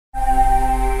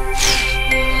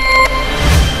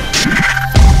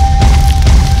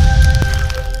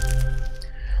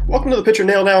Welcome to the Pitcher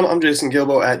Nail Down. I'm Jason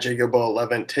Gilbo at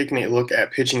jgilbo11, taking a look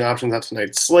at pitching options on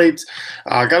tonight's slate.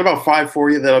 Got about five for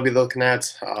you that I'll be looking at.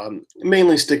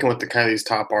 Mainly sticking with the kind of these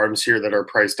top arms here that are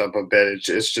priced up a bit.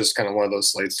 It's just kind of one of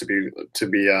those slates to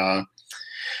be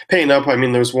paying up. I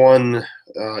mean, there's one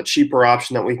cheaper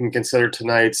option that we can consider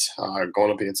tonight,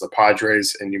 going up against the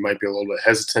Padres, and you might be a little bit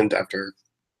hesitant after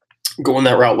going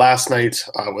that route last night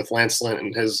with Lance Lynn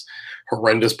and his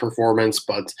horrendous performance,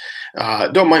 but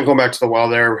don't mind going back to the well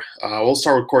there. We'll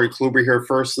start with Corey Kluber here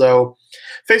first, though.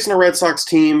 Facing a Red Sox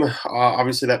team,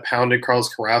 obviously that pounded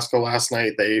Carlos Carrasco last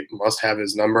night. They must have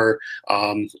his number,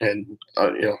 and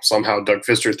somehow Doug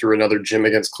Fister threw another gem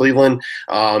against Cleveland.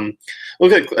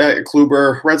 Look at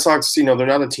Kluber. Red Sox, they're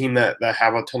not a team that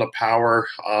have a ton of power.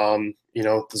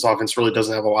 This offense really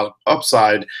doesn't have a lot of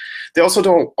upside. They also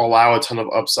don't allow a ton of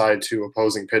upside to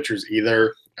opposing pitchers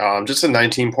either. Just a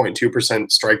 19.2%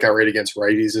 strikeout rate against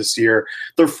righties this year.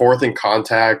 They're fourth in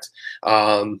contact.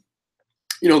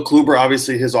 Kluber,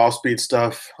 obviously his off-speed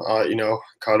stuff,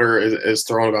 cutter is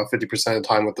thrown about 50% of the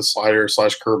time with the slider /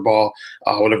 curveball,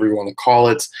 whatever you want to call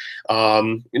it.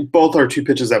 Both are two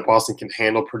pitches that Boston can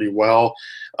handle pretty well.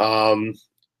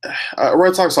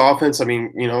 Red Sox offense,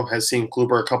 has seen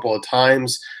Kluber a couple of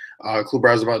times.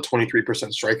 Kluber has about a 23%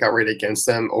 strikeout rate against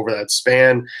them over that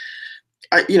span.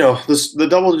 The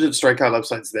double-digit strikeout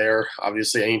upside's there.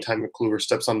 Obviously, anytime Kluber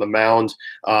steps on the mound,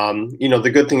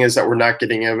 the good thing is that we're not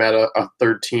getting him at a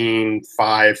 13,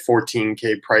 5,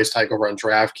 14K price tag over on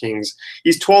DraftKings.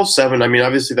 He's 12.7.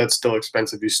 Obviously, that's still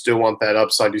expensive. You still want that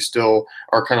upside. You still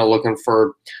are kind of looking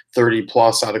for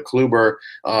 30-plus out of Kluber.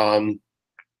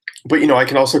 But, I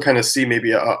can also kind of see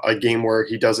maybe a game where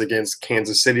he does against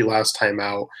Kansas City last time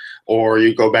out, or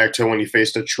you go back to when he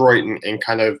faced Detroit and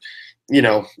kind of, he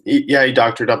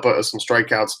doctored up some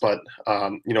strikeouts, but,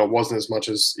 it wasn't as much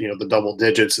as, the double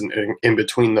digits in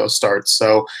between those starts.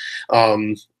 So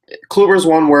Kluber's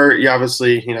one where you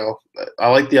obviously, I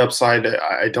like the upside.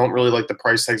 I don't really like the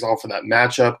price tags off of that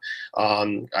matchup.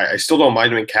 I still don't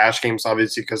mind him in cash games,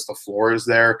 obviously, because the floor is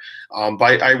there.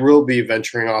 But I will be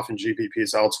venturing off in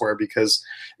GPPs elsewhere because,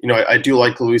 I do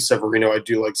like Luis Severino. I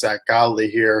do like Zach Godley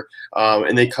here,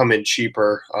 and they come in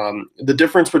cheaper. The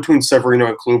difference between Severino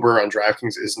and Kluber on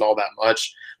DraftKings isn't all that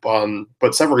much.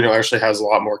 But Severino actually has a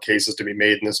lot more cases to be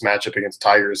made in this matchup against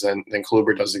Tigers than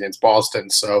Kluber does against Boston.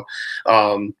 So,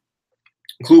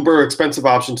 Kluber, expensive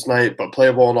option tonight, but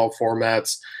playable in all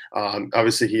formats.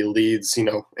 Obviously, he leads,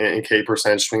 in K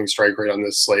percentage swinging strike rate on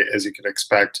this slate, as you could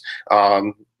expect.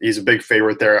 He's a big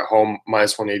favorite there at home,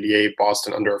 minus 188.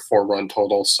 Boston under a 4-run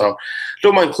total. So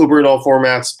don't mind Kluber in all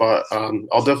formats, but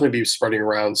I'll definitely be spreading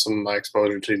around some of my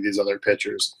exposure to these other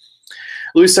pitchers.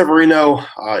 Luis Severino,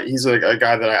 he's a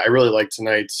guy that I really like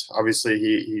tonight. Obviously,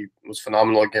 he was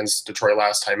phenomenal against Detroit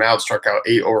last time out, struck out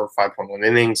 8 over 5.1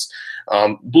 innings,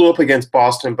 blew up against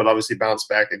Boston, but obviously bounced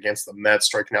back against the Mets,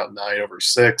 striking out 9 over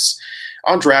 6.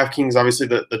 On DraftKings, obviously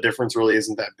the difference really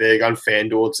isn't that big. On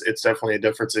FanDuel, it's definitely a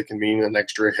difference. It can mean an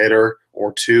extra hitter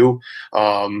or two.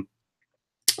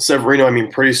 Severino,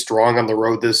 pretty strong on the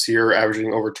road this year,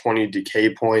 averaging over 20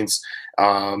 DK points,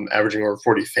 averaging over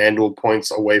 40 FanDuel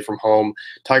points away from home.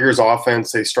 Tigers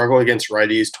offense, they struggle against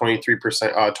righties, 22%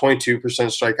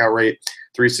 strikeout rate,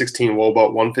 316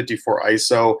 WOBA, 154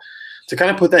 ISO. To kind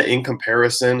of put that in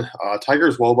comparison,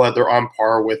 Tigers WOBA, they're on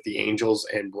par with the Angels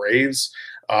and Braves.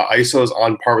 ISO is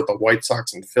on par with the White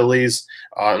Sox and Phillies,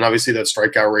 and obviously that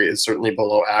strikeout rate is certainly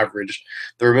below average.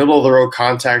 They're a middle-of-the-road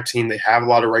contact team. They have a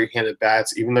lot of right-handed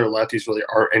bats. Even their lefties really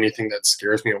aren't anything that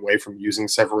scares me away from using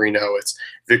Severino. It's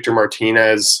Victor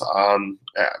Martinez.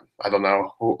 I don't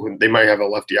know. They might have a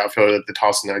lefty outfielder that they're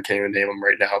tossing there. I can't even name him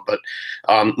right now. But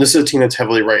this is a team that's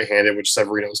heavily right-handed, which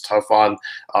Severino is tough on.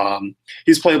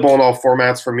 He's playable in all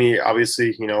formats for me.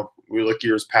 Obviously, we look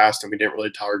years past and we didn't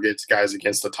really target guys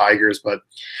against the Tigers, but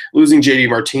losing JD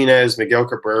Martinez, Miguel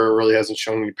Cabrera really hasn't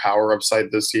shown any power upside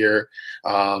this year.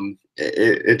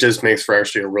 It just makes for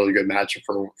actually a really good matchup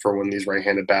for when these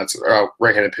right-handed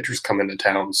pitchers come into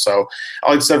town. So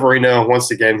I like Severino.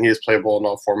 Once again, he is playable in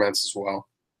all formats as well.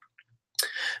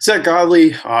 Zach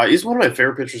Godley, he's one of my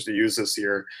favorite pitchers to use this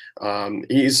year.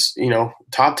 He's,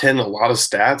 top 10 in a lot of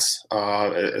stats,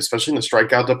 especially in the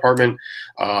strikeout department.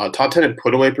 Top 10 in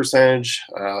put-away percentage.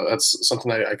 That's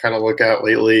something I kind of look at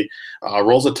lately.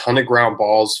 Rolls a ton of ground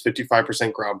balls,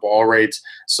 55% ground ball rate.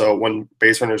 So when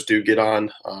base runners do get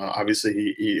on,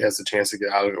 obviously he has the chance to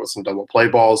get out of it with some double play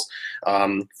balls.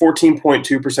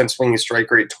 14.2% swinging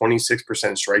strike rate, 26%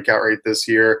 strikeout rate this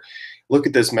year. Look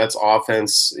at this Mets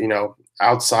offense,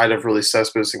 outside of really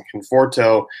Cespedes and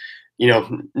Conforto,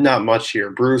 not much here.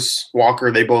 Bruce,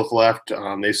 Walker, they both left.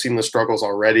 They've seen the struggles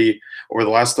already over the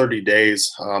last 30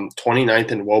 days.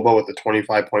 29th in WOBA with a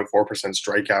 25.4%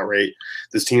 strikeout rate.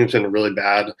 This team's been really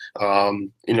bad.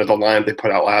 The lineup they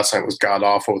put out last night was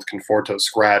god-awful with Conforto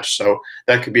scratch. So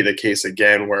that could be the case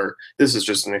again, where this is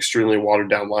just an extremely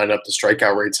watered-down lineup. The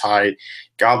strikeout rate's high.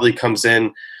 Godley comes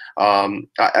in.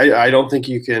 I don't think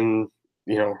you can,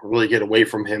 really get away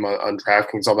from him on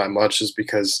DraftKings all that much, just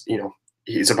because,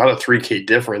 he's about a 3K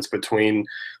difference between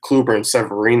Kluber and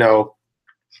Severino,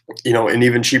 and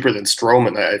even cheaper than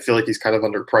Stroman. I feel like he's kind of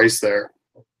underpriced there.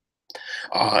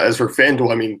 As for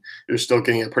FanDuel, I mean, you're still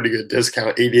getting a pretty good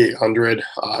discount, 8,800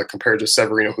 compared to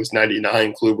Severino, who's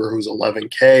 99, Kluber, who's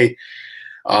 11K.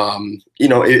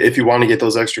 If you want to get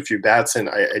those extra few bats in,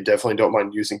 I definitely don't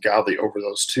mind using Godley over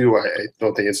those two. I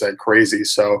don't think it's that crazy.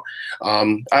 So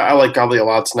I like Godley a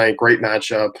lot tonight. Great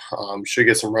matchup. Should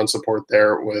get some run support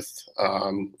there with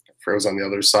Froze on the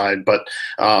other side. But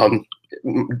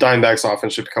Diamondbacks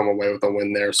offense should come away with a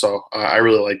win there. So I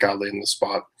really like Godley in the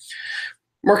spot.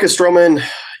 Marcus Stroman,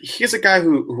 he's a guy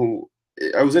who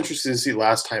I was interested to see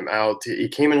last time out. He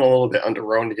came in a little bit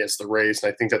underowned against the Rays,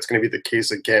 and I think that's going to be the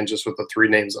case again, just with the three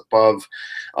names above.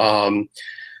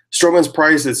 Stroman's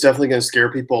price is definitely going to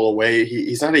scare people away.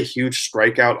 He's not a huge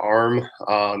strikeout arm.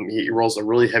 He rolls a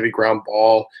really heavy ground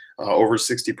ball, over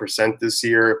 60% this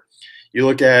year. You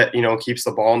look at, keeps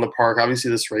the ball in the park. Obviously,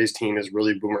 this Rays team is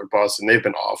really boomer bust, and they've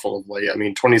been awful of late. I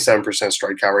mean, 27%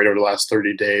 strikeout rate over the last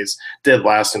 30 days. Dead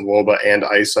last in WOBA and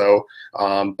ISO.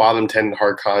 Bottom 10 in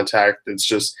hard contact. It's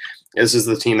just, this is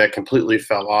the team that completely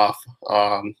fell off.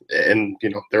 And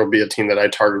there will be a team that I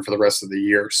target for the rest of the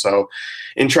year. So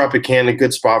in Tropicana,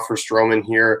 good spot for Stroman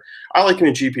here. I like him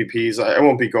in GPPs. I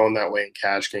won't be going that way in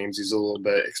cash games. He's a little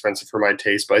bit expensive for my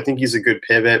taste, but I think he's a good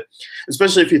pivot,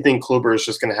 especially if you think Kluber is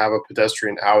just going to have a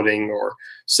pedestrian outing, or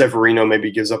Severino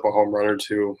maybe gives up a home run or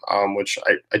two, which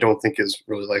I don't think is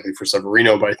really likely for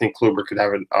Severino, but I think Kluber could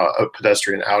have a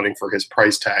pedestrian outing for his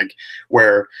price tag,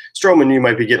 where Stroman, you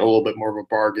might be getting a little bit more of a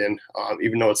bargain,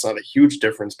 even though it's not a huge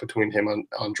difference between him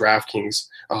on DraftKings.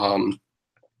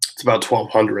 It's about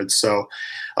 1,200. So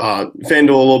FanDuel,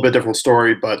 a little bit different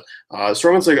story, but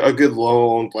Stroman's like a good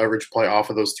low leverage play off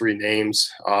of those three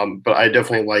names. But I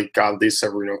definitely like Godley,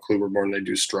 Severino, Kluber more than I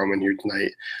do Stroman here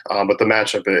tonight. But the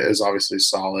matchup is obviously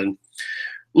solid.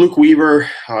 Luke Weaver,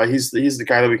 he's the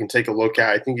guy that we can take a look at.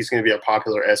 I think he's going to be a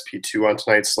popular SP2 on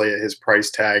tonight's slate at his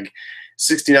price tag.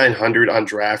 6,900 on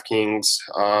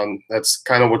DraftKings. That's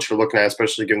kind of what you're looking at,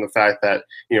 especially given the fact that,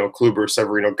 Kluber,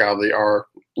 Severino, Godley are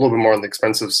a little bit more on the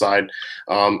expensive side.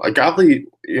 A Godley,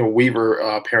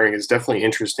 Weaver pairing is definitely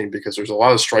interesting because there's a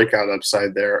lot of strikeout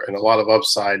upside there and a lot of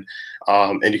upside,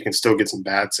 and you can still get some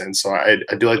bats in. So I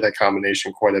do like that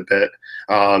combination quite a bit.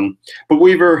 But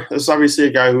Weaver is obviously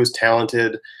a guy who's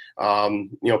talented.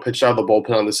 Pitched out of the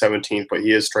bullpen on the 17th, but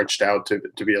he is stretched out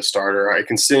to be a starter. I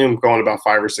can see him going about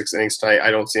 5 or 6 innings tonight. I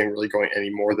don't see him really going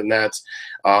any more than that,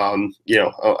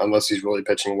 unless he's really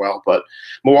pitching well. But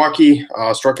Milwaukee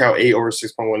struck out 8 over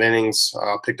 6.1 innings,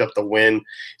 picked up the win.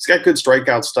 He's got good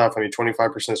strikeout stuff. I mean, 25%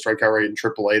 strikeout rate in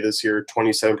AAA this year,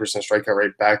 27% strikeout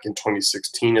rate back in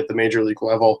 2016 at the major league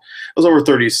level. It was over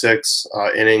 36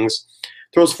 innings.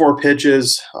 Throws 4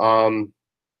 pitches.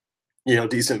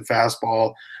 Decent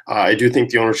fastball. I do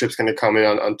think the ownership's going to come in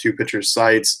on 2 pitchers'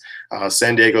 sites.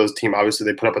 San Diego's team, obviously,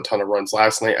 they put up a ton of runs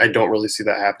last night. I don't really see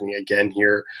that happening again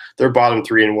here. They're bottom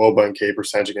 3 in WOBA and K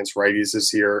percentage against righties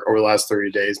this year. Over the last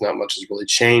 30 days, not much has really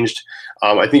changed.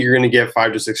 I think you're going to get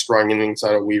 5 to 6 strong innings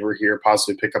out of Weaver here,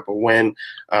 possibly pick up a win.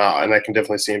 And I can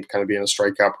definitely see him kind of being a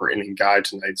strikeout per inning guy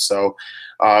tonight. So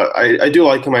I do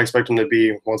like him. I expect him to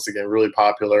be, once again, really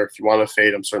popular. If you want to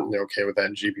fade, I'm certainly okay with that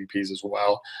in GPPs as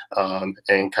well,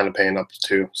 and kind of paying up to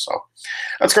 2. So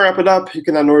that's going to wrap it up. You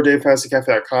can download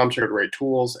DaveFantasyCafe.com, check out great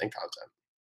tools and content.